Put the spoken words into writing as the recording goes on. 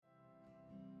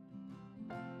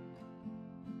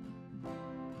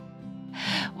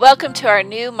Welcome to our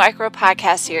new micro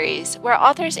podcast series, where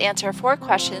authors answer 4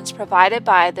 questions provided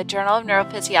by the Journal of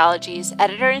Neurophysiology's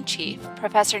editor-in-chief,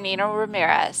 Professor Nina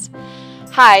Ramirez.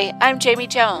 Hi, I'm Jamie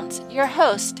Jones, your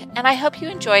host, and I hope you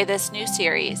enjoy this new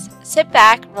series. Sit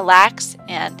back, relax,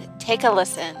 and take a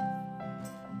listen.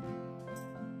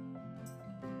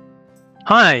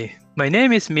 Hi, my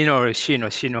name is Minoru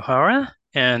Shinohara,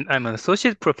 and I'm an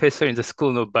associate professor in the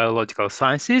School of Biological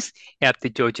Sciences at the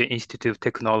Georgia Institute of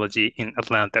Technology in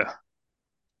Atlanta.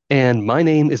 And my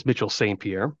name is Mitchell St.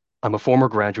 Pierre. I'm a former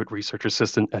graduate research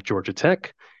assistant at Georgia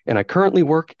Tech, and I currently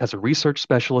work as a research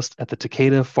specialist at the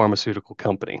Takeda Pharmaceutical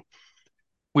Company.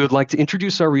 We would like to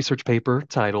introduce our research paper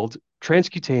titled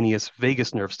Transcutaneous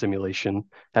Vagus Nerve Stimulation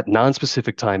at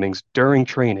Nonspecific Timings During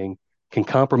Training Can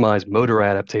Compromise Motor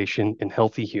Adaptation in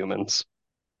Healthy Humans.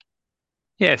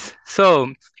 Yes,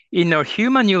 so in our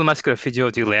human neuromuscular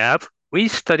physiology lab, we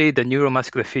study the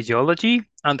neuromuscular physiology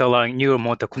underlying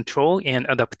neuromotor control and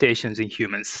adaptations in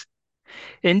humans.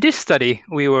 In this study,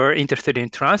 we were interested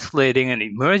in translating an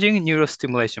emerging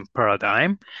neurostimulation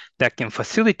paradigm that can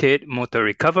facilitate motor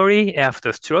recovery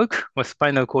after stroke or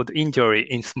spinal cord injury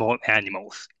in small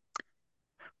animals.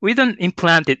 With an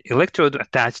implanted electrode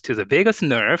attached to the vagus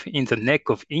nerve in the neck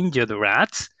of injured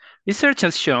rats, research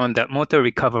has shown that motor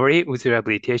recovery with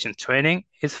rehabilitation training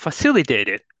is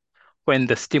facilitated when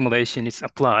the stimulation is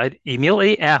applied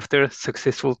immediately after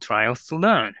successful trials to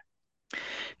learn.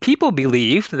 People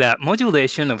believe that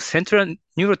modulation of central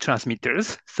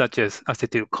neurotransmitters, such as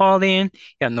acetylcholine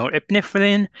and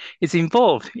norepinephrine, is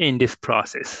involved in this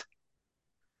process.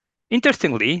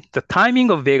 Interestingly, the timing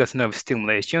of vagus nerve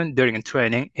stimulation during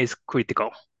training is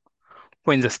critical.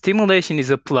 When the stimulation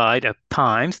is applied at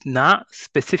times not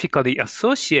specifically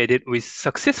associated with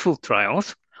successful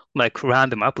trials, like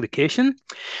random application,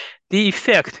 the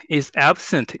effect is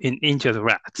absent in injured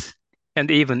rats, and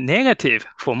even negative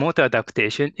for motor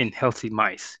adaptation in healthy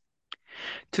mice.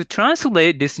 To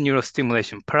translate this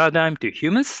neurostimulation paradigm to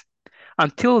humans,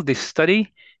 until this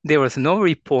study, there was no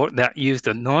report that used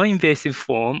a non-invasive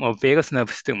form of vagus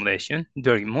nerve stimulation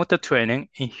during motor training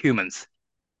in humans.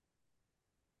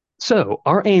 So,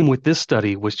 our aim with this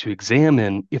study was to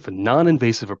examine if a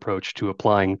non-invasive approach to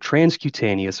applying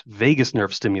transcutaneous vagus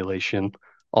nerve stimulation,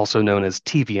 also known as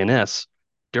TVNS,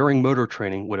 during motor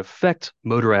training would affect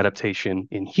motor adaptation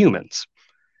in humans.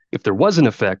 If there was an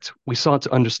effect, we sought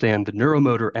to understand the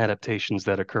neuromotor adaptations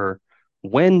that occur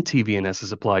when TVNS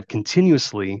is applied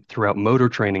continuously throughout motor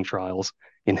training trials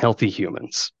in healthy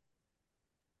humans.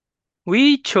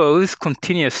 We chose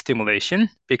continuous stimulation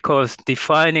because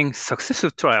defining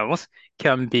successful trials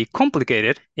can be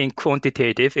complicated in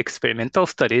quantitative experimental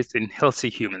studies in healthy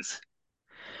humans.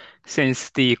 Since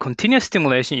the continuous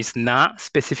stimulation is not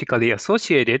specifically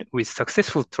associated with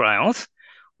successful trials,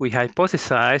 we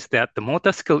hypothesized that the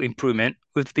motor skill improvement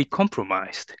would be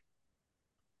compromised.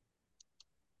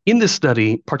 In this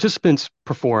study, participants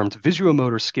performed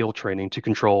visuomotor skill training to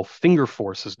control finger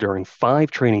forces during 5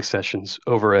 training sessions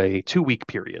over a 2-week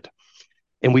period.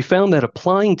 And we found that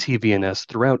applying TVNS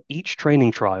throughout each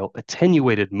training trial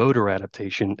attenuated motor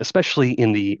adaptation, especially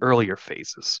in the earlier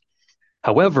phases.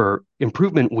 However,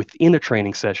 improvement within a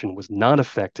training session was not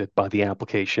affected by the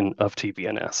application of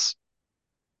TVNS.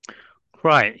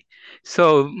 Right.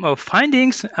 So our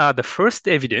findings are the first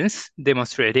evidence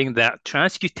demonstrating that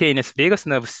transcutaneous vagus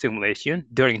nerve stimulation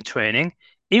during training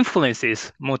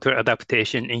influences motor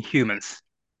adaptation in humans.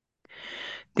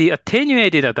 The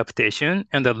attenuated adaptation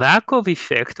and the lack of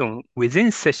effect on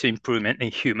within-session improvement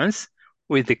in humans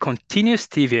with the continuous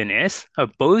TVNS are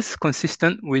both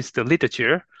consistent with the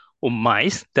literature on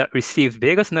mice that received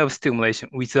vagus nerve stimulation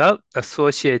without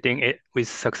associating it with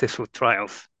successful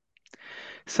trials.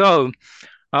 So,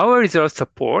 our results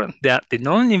support that the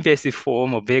non-invasive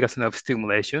form of vagus nerve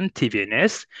stimulation,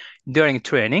 TVNS, during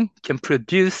training can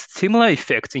produce similar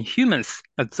effects in humans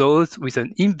as those with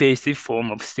an invasive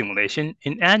form of stimulation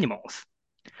in animals.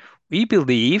 We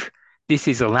believe this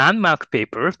is a landmark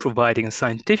paper providing a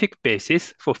scientific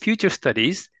basis for future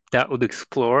studies that would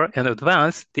explore and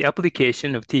advance the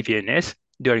application of TVNS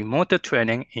during motor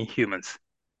training in humans.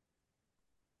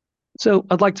 So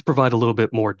I'd like to provide a little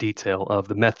bit more detail of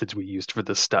the methods we used for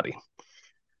this study.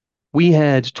 We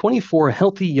had 24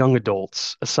 healthy young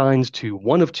adults assigned to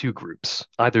one of 2 groups,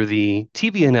 either the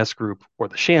TVNS group or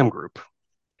the sham group.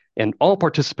 And all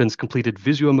participants completed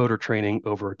visuomotor training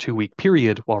over a 2-week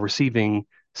period while receiving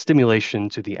stimulation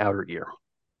to the outer ear.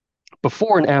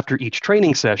 Before and after each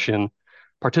training session,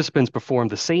 participants performed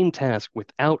the same task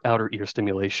without outer ear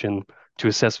stimulation to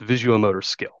assess visuomotor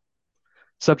skill.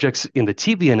 Subjects in the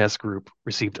TVNS group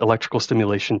received electrical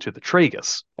stimulation to the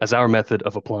tragus as our method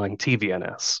of applying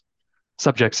TVNS.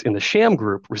 Subjects in the sham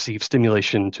group received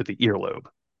stimulation to the earlobe.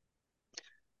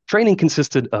 Training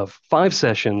consisted of 5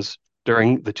 sessions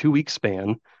during the 2-week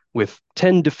span, with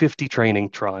 10 to 50 training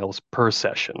trials per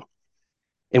session.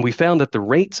 And we found that the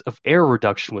rate of error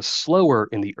reduction was slower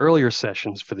in the earlier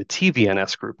sessions for the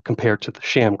TVNS group compared to the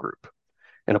sham group.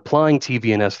 And applying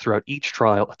TVNS throughout each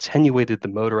trial attenuated the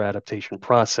motor adaptation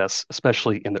process,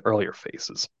 especially in the earlier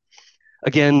phases.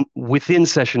 Again, within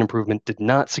session improvement did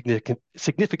not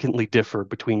significantly differ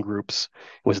between groups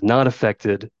and was not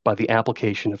affected by the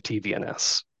application of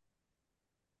TVNS.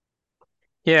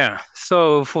 Yeah,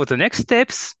 so for the next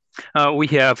steps, we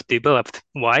have developed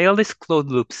wireless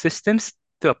closed-loop systems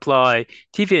to apply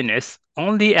TVNS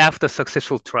only after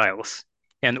successful trials,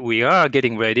 and we are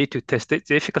getting ready to test its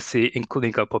efficacy in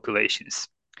clinical populations.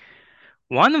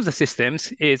 One of the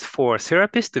systems is for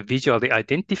therapists to visually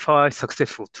identify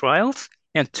successful trials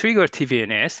and trigger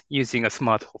TVNS using a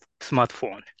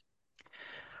smartphone.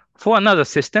 For another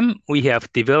system, we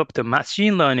have developed a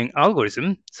machine learning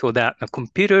algorithm so that a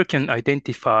computer can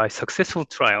identify successful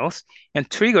trials and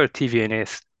trigger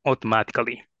TVNS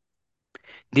automatically.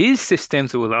 These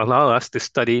systems will allow us to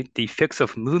study the effects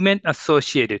of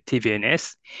movement-associated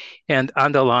TVNS and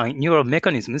underlying neural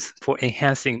mechanisms for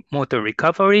enhancing motor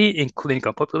recovery in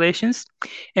clinical populations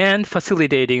and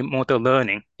facilitating motor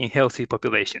learning in healthy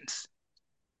populations.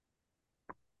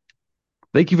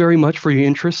 Thank you very much for your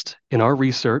interest in our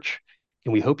research,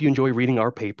 and we hope you enjoy reading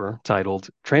our paper titled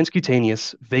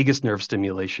Transcutaneous Vagus Nerve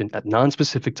Stimulation at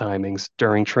Nonspecific Timings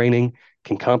During Training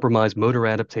Can Compromise Motor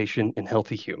Adaptation in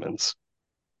Healthy Humans.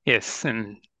 Yes,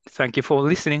 and thank you for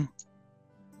listening.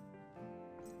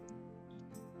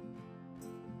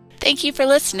 Thank you for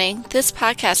listening. This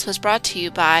podcast was brought to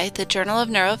you by the Journal of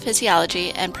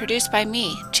Neurophysiology and produced by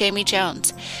me, Jamie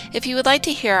Jones. If you would like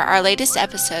to hear our latest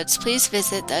episodes, please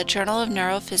visit the Journal of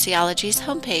Neurophysiology's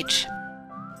homepage.